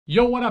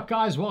Yo, what up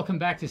guys? Welcome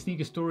back to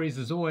Sneaker Stories.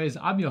 As always,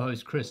 I'm your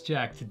host Chris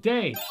Jack.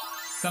 Today,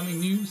 something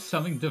new,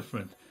 something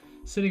different.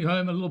 Sitting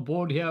home a little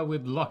bored here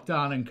with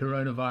lockdown and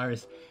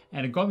coronavirus,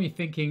 and it got me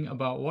thinking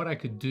about what I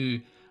could do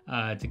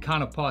to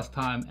kind of pass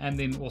time and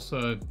then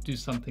also do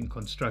something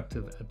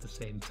constructive at the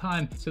same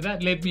time. So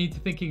that led me to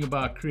thinking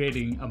about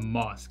creating a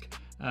mask.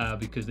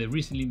 Because they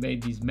recently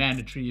made these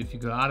mandatory if you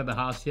go out of the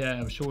house here.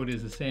 I'm sure it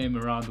is the same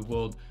around the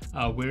world,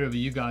 wherever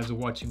you guys are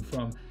watching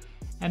from.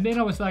 And then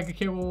I was like,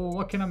 okay, well,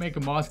 what can I make a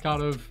mask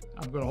out of?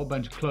 I've got a whole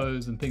bunch of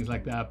clothes and things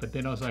like that. But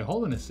then I was like,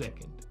 hold on a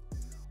second.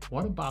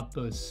 What about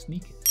those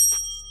sneakers?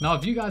 Now,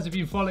 if you guys have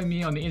been following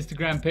me on the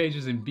Instagram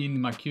pages and been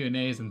in my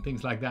Q&As and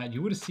things like that,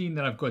 you would have seen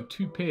that I've got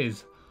two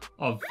pairs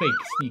of fake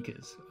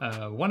sneakers.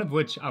 One of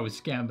which I was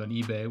scammed on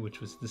eBay,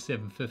 which was the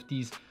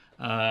 750s.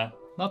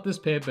 Not this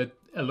pair, but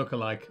a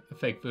lookalike, a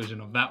fake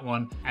version of that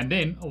one. And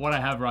then what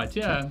I have right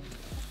here,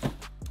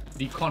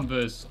 the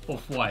Converse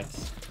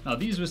off-whites. Now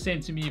these were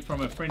sent to me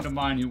from a friend of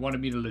mine who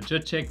wanted me to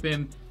legit check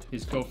them.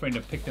 His girlfriend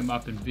had picked them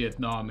up in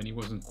Vietnam and he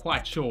wasn't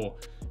quite sure.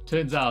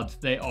 Turns out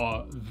they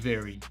are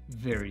very,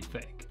 very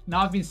fake.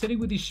 Now I've been sitting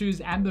with these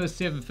shoes and those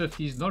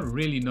 750s not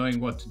really knowing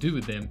what to do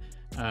with them.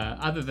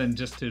 Other than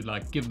just to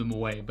like give them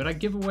away. But I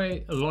give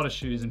away a lot of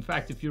shoes. In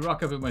fact, if you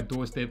rock up at my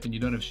doorstep and you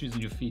don't have shoes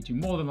on your feet, you're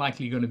more than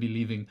likely going to be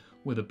leaving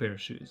with a pair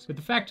of shoes. But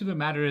the fact of the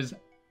matter is,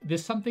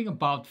 there's something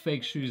about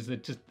fake shoes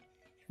that just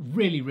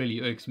really,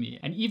 really irks me.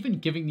 And even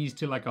giving these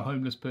to like a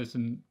homeless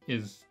person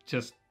is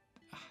just,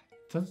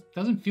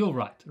 doesn't feel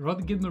right. I'd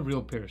rather give them a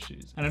real pair of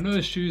shoes. And I know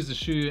a shoe is a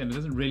shoe and it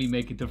doesn't really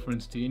make a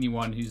difference to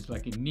anyone who's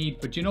like in need.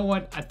 But you know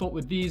what? I thought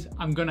with these,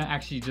 I'm gonna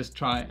actually just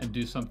try and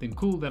do something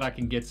cool that I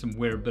can get some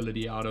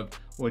wearability out of,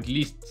 or at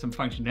least some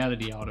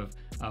functionality out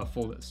of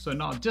for this. So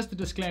now just a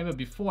disclaimer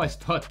before I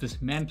start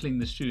dismantling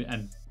the shoe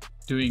and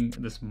doing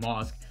this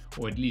mask,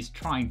 or at least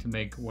trying to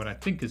make what I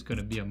think is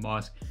gonna be a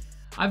mask.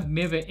 I've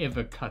never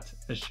ever cut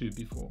a shoe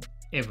before,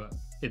 ever.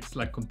 It's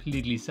like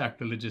completely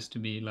sacrilegious to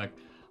me. Like,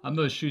 I'm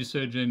no shoe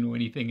surgeon or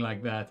anything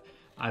like that.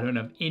 I don't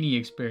have any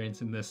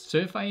experience in this. So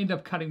if I end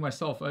up cutting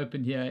myself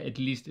open here, at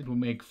least it will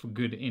make for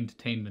good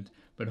entertainment.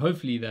 But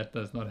hopefully that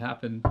does not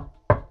happen.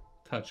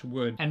 Touch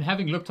wood. And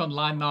having looked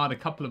online now at a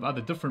couple of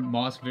other different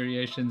mask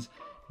variations,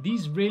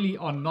 these really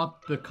are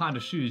not the kind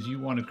of shoes you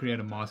want to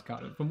create a mask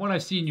out of. From what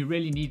I've seen, you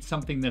really need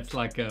something that's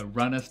like a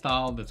runner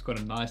style, that's got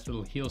a nice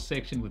little heel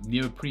section with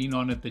neoprene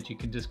on it that you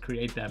can just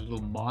create that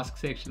little mask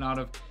section out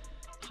of.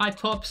 High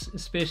tops,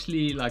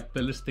 especially like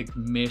ballistic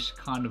mesh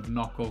kind of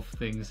knockoff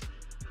things,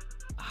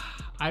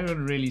 I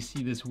don't really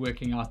see this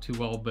working out too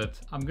well, but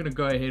I'm gonna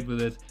go ahead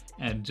with it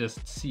and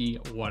just see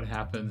what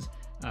happens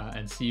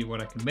and see what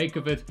I can make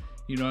of it.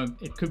 You know,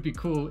 it could be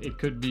cool, it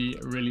could be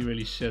really,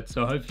 really shit.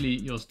 So hopefully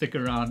you'll stick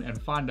around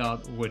and find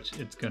out which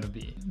it's gonna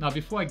be. Now,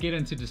 before I get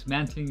into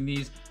dismantling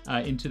these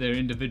into their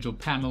individual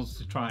panels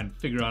to try and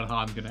figure out how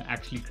I'm gonna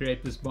actually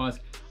create this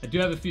mask, I do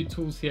have a few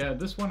tools here.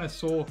 This one I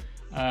saw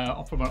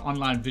from an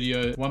online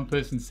video. One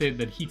person said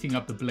that heating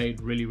up the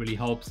blade really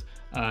helps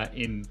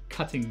in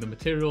cutting the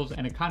materials,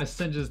 and it kind of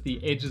singes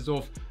the edges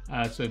off,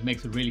 so it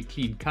makes a really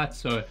clean cut.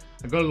 So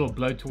I got a little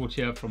blowtorch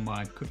here from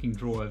my cooking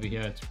drawer over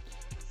here. It's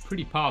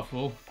pretty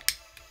powerful.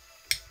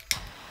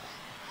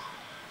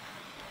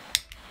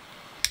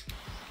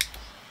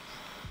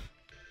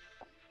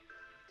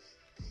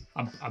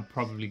 I'm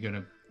probably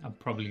gonna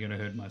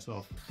hurt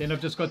myself. Then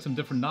I've just got some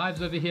different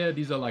knives over here.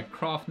 These are like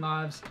craft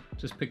knives.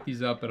 Just picked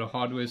these up at a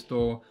hardware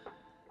store.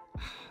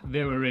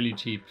 They were really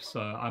cheap, so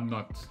I'm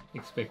not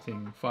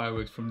expecting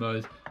fireworks from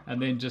those. And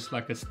then just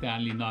like a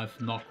Stanley knife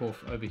knockoff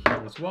over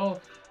here as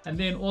well. And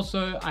then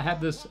also I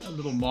have this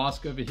little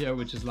mask over here,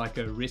 which is like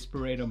a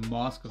respirator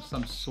mask of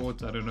some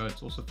sort. I don't know,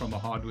 it's also from a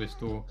hardware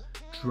store,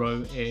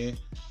 Dro Air.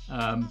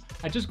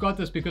 I just got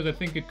this because I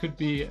think it could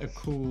be a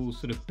cool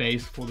sort of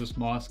base for this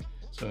mask.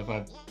 So if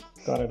I've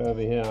got it over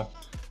here,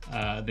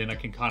 then I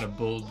can kind of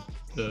build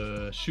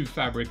the shoe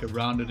fabric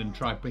around it and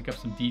try to pick up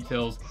some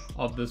details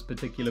of this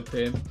particular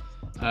pair.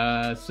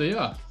 So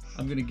yeah,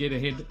 I'm gonna get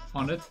ahead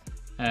on it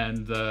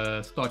and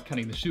start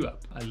cutting the shoe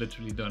up. I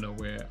literally don't know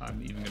where I'm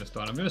even gonna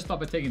start. I'm gonna start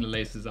by taking the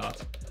laces out.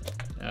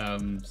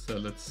 So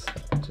let's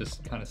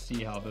just kind of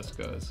see how this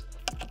goes.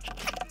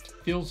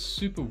 Feels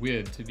super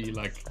weird to be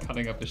like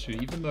cutting up a shoe,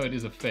 even though it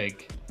is a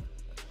fake.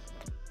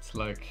 It's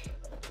like,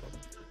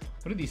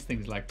 what are these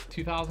things, like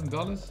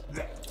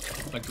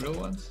 $2,000? Like real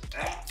ones?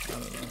 I don't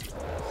know.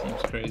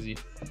 Seems crazy.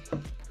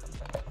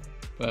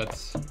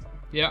 But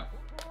yeah,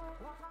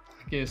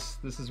 I guess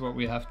this is what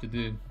we have to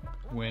do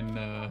when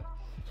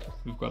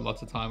we've got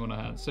lots of time on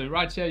our hands. So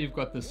right here you've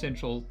got the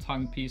central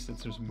tongue piece.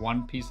 It's just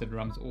one piece that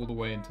runs all the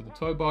way into the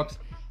toe box.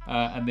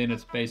 And then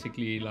it's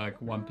basically like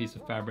one piece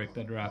of fabric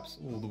that wraps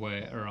all the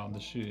way around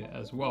the shoe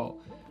as well.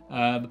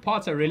 The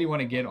parts I really want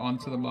to get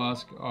onto the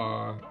mask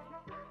are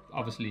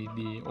obviously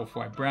the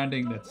off-white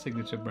branding, that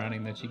signature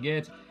branding that you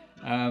get.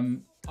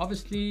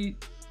 Obviously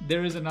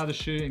there is another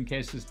shoe in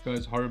case this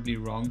goes horribly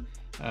wrong.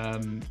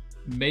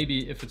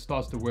 Maybe if it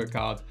starts to work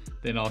out,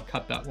 then I'll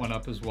cut that one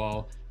up as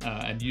well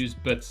and use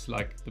bits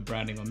like the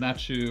branding on that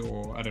shoe,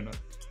 or I don't know,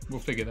 we'll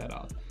figure that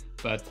out.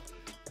 But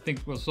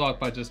think we'll start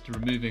by just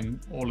removing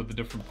all of the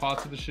different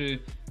parts of the shoe,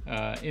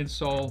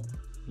 insole,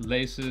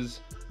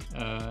 laces,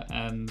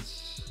 and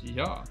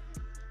yeah,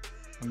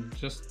 I'm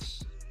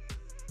just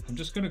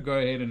gonna go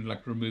ahead and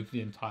like remove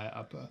the entire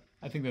upper.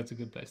 I think that's a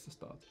good place to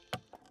start.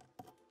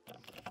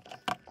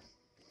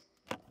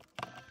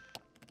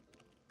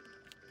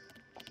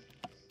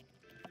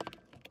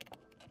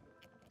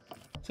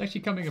 It's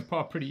actually coming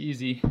apart pretty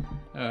easy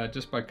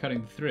just by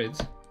cutting the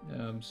threads.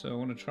 So I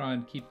want to try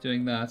and keep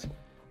doing that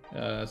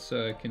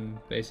so I can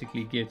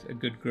basically get a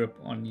good grip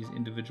on these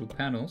individual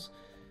panels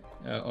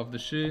of the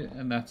shoe,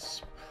 and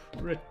that's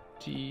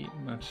pretty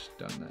much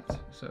done that.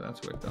 So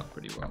that's worked out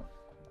pretty well.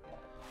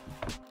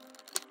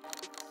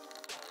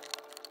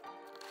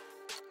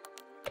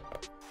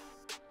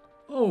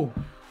 Oh!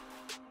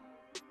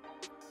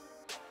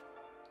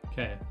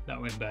 Okay, that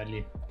went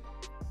badly.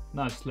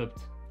 Knife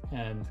slipped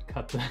and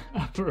cut the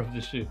upper of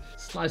the shoe.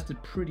 Sliced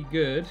it pretty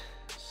good,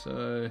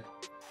 so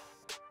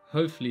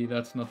hopefully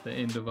that's not the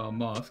end of our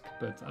mask,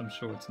 but I'm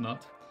sure it's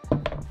not. I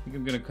think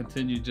I'm going to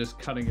continue just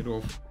cutting it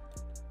off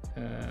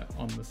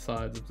on the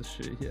sides of the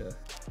shoe here.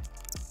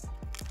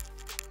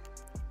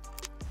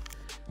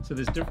 So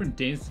there's different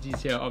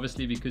densities here,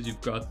 obviously, because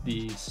you've got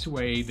the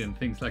suede and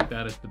things like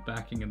that as the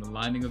backing and the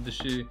lining of the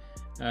shoe.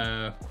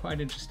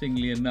 Quite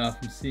interestingly enough,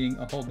 I'm seeing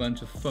a whole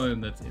bunch of foam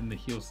that's in the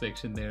heel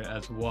section there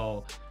as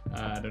well.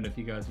 I don't know if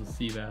you guys will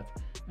see that.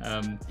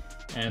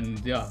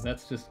 And yeah,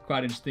 that's just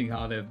quite interesting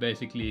how they've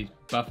basically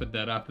buffered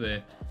that up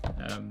there.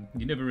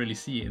 You never really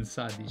see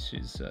inside these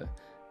shoes, so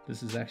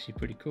this is actually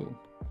pretty cool.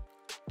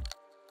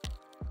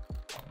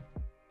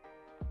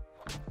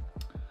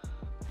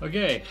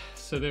 Okay,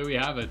 so there we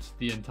have it,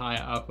 the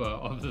entire upper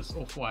of this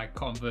off-white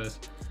Converse,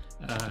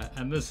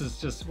 and this is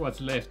just what's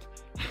left.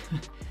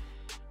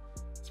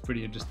 It's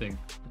pretty interesting.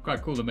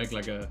 Quite cool to make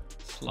like a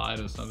slide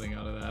or something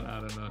out of that. I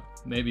don't know.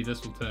 Maybe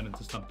this will turn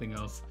into something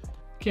else.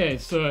 Okay,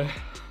 so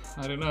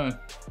I don't know.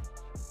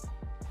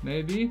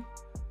 Maybe.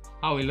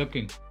 How are we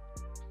looking?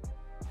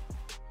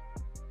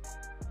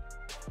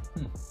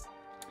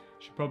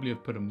 Should probably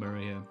have put a mirror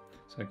here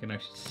so I can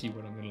actually see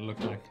what I'm going to look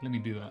like. Let me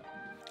do that.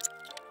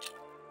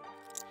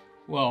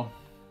 Well,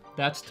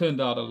 that's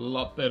turned out a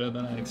lot better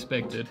than I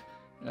expected,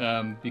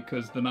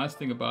 because the nice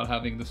thing about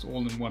having this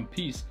all in one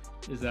piece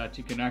is that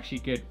you can actually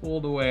get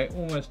all the way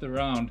almost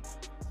around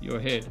your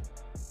head,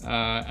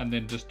 and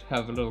then just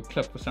have a little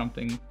clip or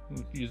something.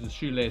 Use the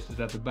shoelaces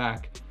at the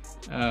back.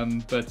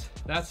 But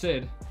that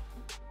said,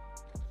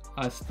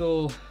 I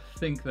still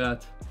think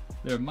that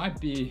there might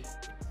be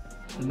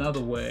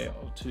another way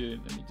or two.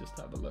 Let me just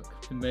have a look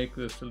to make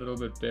this a little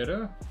bit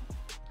better.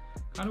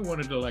 Kind of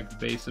wanted to like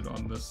base it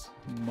on this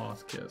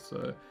mask here,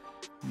 so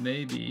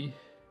maybe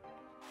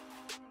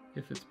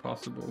if it's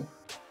possible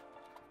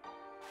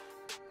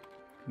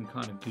I can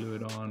kind of glue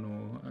it on,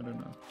 or I don't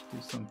know, do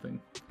something.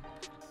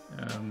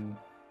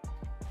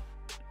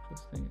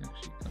 This thing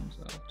actually comes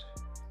out.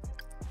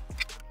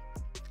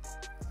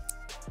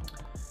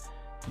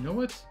 You know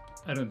what?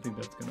 I don't think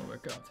that's gonna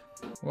work out.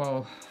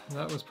 Well,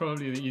 that was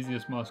probably the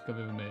easiest mask I've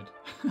ever made.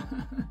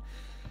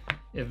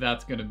 If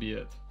that's gonna be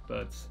it.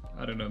 But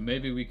I don't know,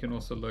 maybe we can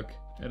also look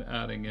at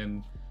adding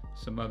in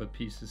some other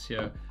pieces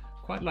here.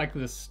 Quite like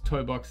this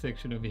toe box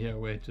section over here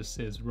where it just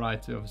says right,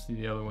 obviously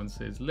the other one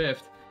says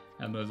left,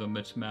 and those are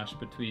mismatched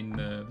between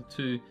the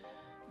two.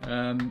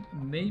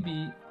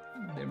 Maybe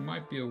there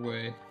might be a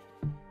way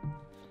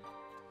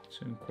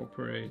to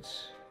incorporate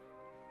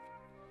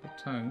the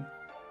tongue.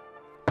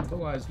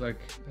 Otherwise, like,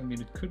 I mean,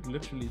 it could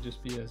literally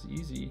just be as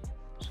easy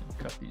to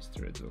cut these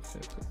threads off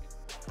here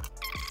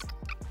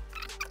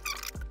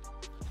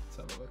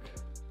quick.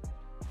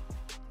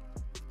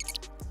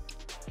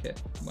 Okay,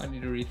 might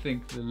need to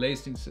rethink the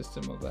lacing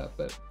system of that,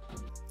 but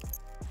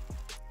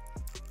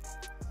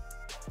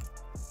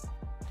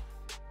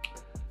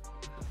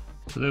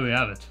so there we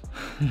have it.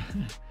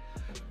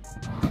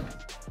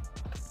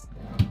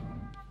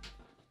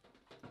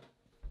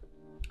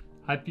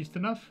 High-pieced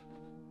enough?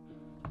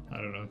 I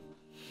don't know.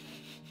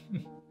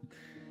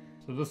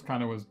 So this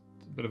kind of was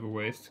a bit of a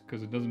waste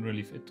because it doesn't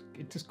really fit.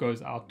 It just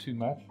goes out too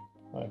much,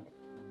 like,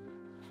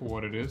 for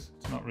what it is.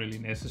 It's not really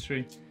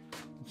necessary.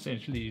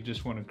 Essentially, you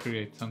just want to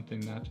create something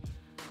that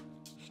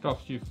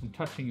stops you from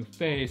touching your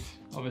face.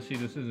 Obviously,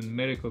 this isn't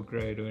medical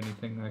grade or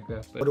anything like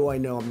that, but what do I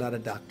know? I'm not a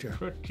doctor.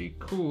 Pretty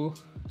cool,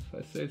 if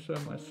I say so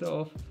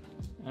myself,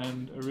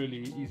 and a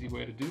really easy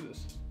way to do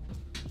this.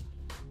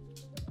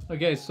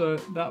 Okay, so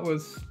that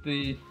was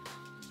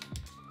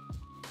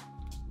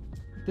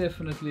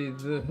definitely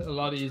a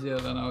lot easier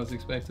than I was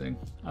expecting.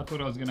 I thought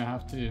I was gonna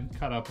have to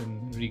cut up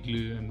and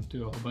re-glue and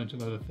do a whole bunch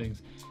of other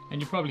things,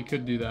 and you probably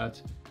could do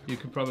that. You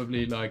could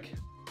probably like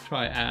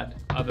try add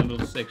other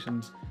little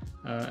sections,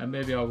 and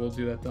maybe I will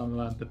do that down the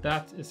line, but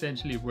that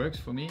essentially works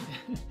for me.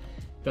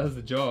 Does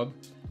the job.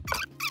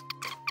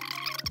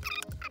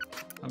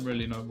 I'm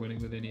really not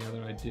winning with any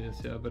other ideas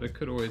here, but I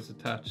could always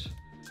attach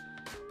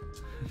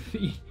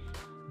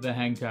the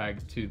hang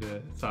tag to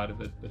the side of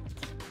it. But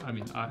I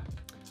mean, I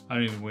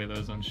don't even wear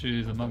those on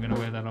shoes. I'm not going to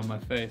wear that on my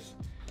face.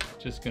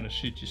 Just going to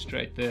shoot you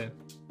straight there.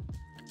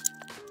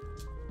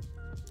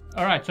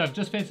 All right, so I've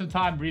just spent some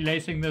time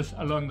relacing this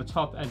along the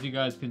top, as you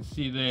guys can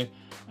see there,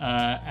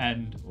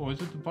 or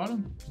is it the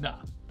bottom? No,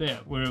 there,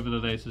 wherever the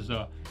laces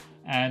are.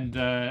 And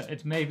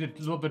it's made it a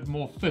little bit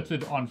more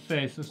fitted on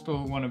face. I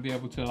still want to be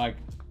able to like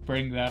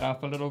bring that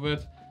up a little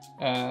bit.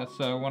 So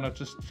I want to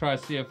just try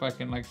to see if I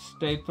can like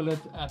staple it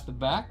at the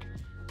back,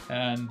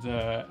 and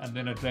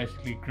then it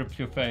basically grips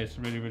your face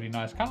really, really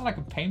nice, kind of like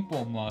a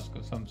paintball mask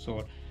of some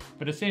sort.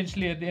 But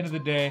essentially, at the end of the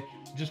day,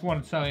 I just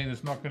wanted something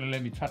that's not going to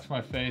let me touch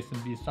my face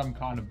and be some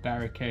kind of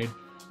barricade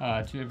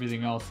to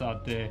everything else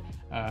out there.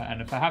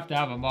 And if I have to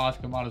have a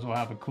mask, I might as well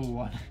have a cool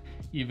one,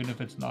 even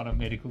if it's not a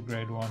medical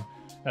grade one.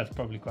 That's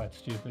probably quite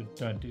stupid.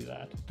 Don't do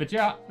that. But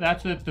yeah,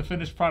 that's it. The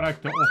finished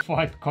product, the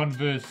Off-White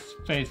Converse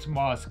face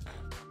mask,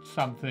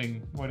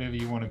 something, whatever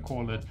you want to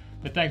call it.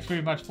 But thanks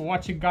very much for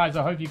watching, guys.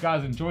 I hope you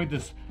guys enjoyed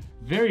this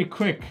very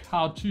quick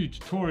how-to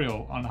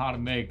tutorial on how to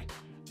make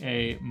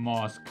a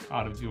mask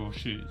out of your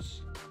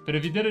shoes. But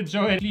if you did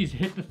enjoy it, please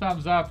hit the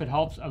thumbs up. It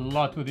helps a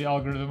lot with the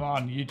algorithm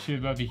on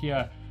YouTube over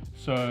here.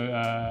 So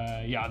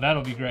yeah,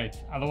 that'll be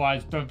great.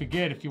 Otherwise, don't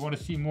forget, if you want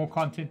to see more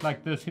content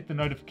like this, hit the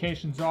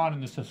notifications on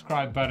and the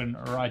subscribe button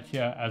right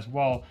here as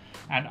well.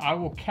 And I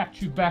will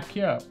catch you back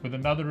here with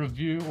another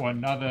review or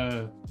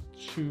another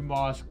shoe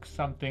mask,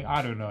 something.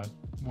 I don't know.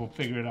 We'll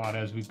figure it out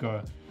as we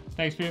go.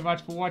 Thanks very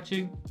much for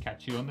watching.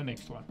 Catch you on the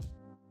next one.